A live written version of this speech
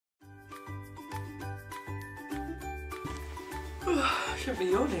Shouldn't be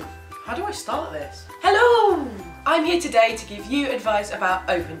yawning. How do I start this? Hello! I'm here today to give you advice about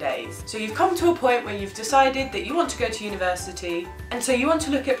open days. So you've come to a point where you've decided that you want to go to university, and so you want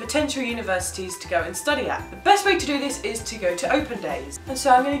to look at potential universities to go and study at. The best way to do this is to go to open days. And so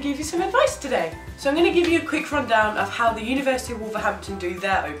I'm going to give you some advice today. So I'm going to give you a quick rundown of how the University of Wolverhampton do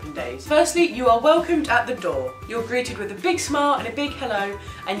their open days. Firstly, you are welcomed at the door. You're greeted with a big smile and a big hello,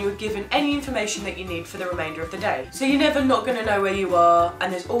 and you're given any information that you need for the remainder of the day. So you're never not going to know where you are,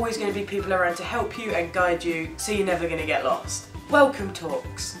 and there's always going to be people around to help you and guide you, so you're never going to get lost. Welcome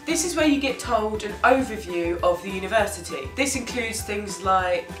talks. This is where you get told an overview of the university. This includes things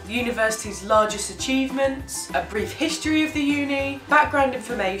like the university's largest achievements, a brief history of the uni, background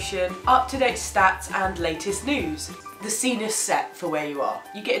information, up-to-date stats and latest news. The scene is set for where you are.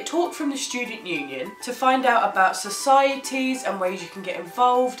 You get a talk from the student union to find out about societies and ways you can get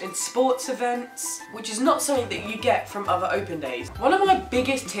involved in sports events, which is not something that you get from other open days. One of my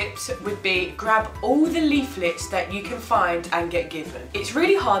biggest tips would be grab all the leaflets that you can find and get given. It's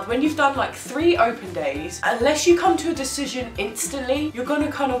really hard when you've done like 3 open days, unless you come to a decision instantly, you're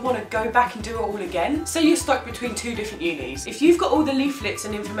gonna kind of want to go back and do it all again. Say you're stuck between 2 different unis. If you've got all the leaflets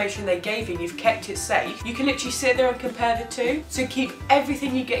and information they gave you and you've kept it safe, you can literally sit there and compare the two. So keep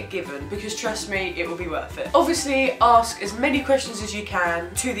everything you get given, because trust me, it will be worth it. Obviously, ask as many questions as you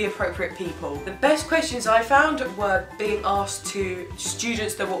can to the appropriate people. The best questions I found were being asked to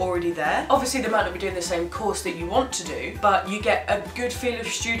students that were already there. Obviously, they might not be doing the same course that you want to do, but you get a good feel of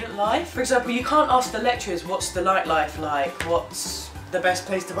student life. For example, you can't ask the lecturers, what's the nightlife like? What's the best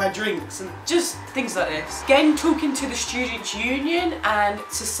place to buy drinks, and just things like this. Again, talking to the students' union and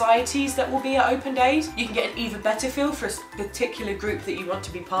societies that will be at open days, you can get an even better feel for a particular group that you want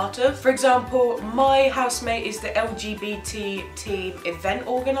to be part of. For example, my housemate is the LGBT team event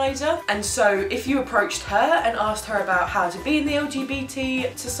organizer, and so if you approached her and asked her about how to be in the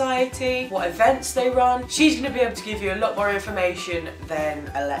LGBT society, what events they run, she's going to be able to give you a lot more information than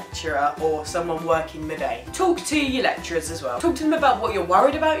a lecturer or someone working the day. Talk to your lecturers as well. Talk to them about what you're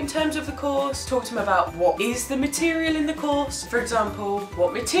worried about in terms of the course. Talk to them about what is the material in the course. For example,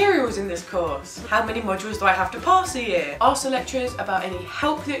 what material is in this course? How many modules do I have to pass a year? Ask the lecturers about any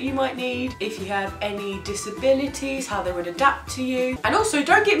help that you might need, if you have any disabilities, how they would adapt to you. And also,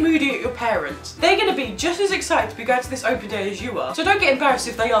 don't get moody at your parents. They're going to be just as excited to be going to this open day as you are. So don't get embarrassed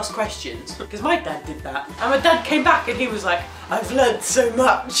if they ask questions, because my dad did that. And my dad came back and he was like, I've learned so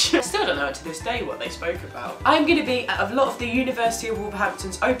much. I still don't know to this day what they spoke about. I'm going to be at a lot of the University of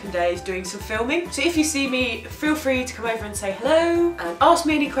Wolverhampton's open days doing some filming. So if you see me, feel free to come over and say hello and ask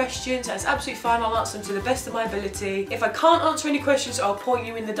me any questions. That's absolutely fine. I'll answer them to the best of my ability. If I can't answer any questions, I'll point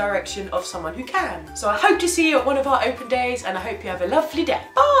you in the direction of someone who can. So I hope to see you at one of our open days, and I hope you have a lovely day.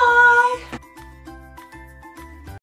 Bye!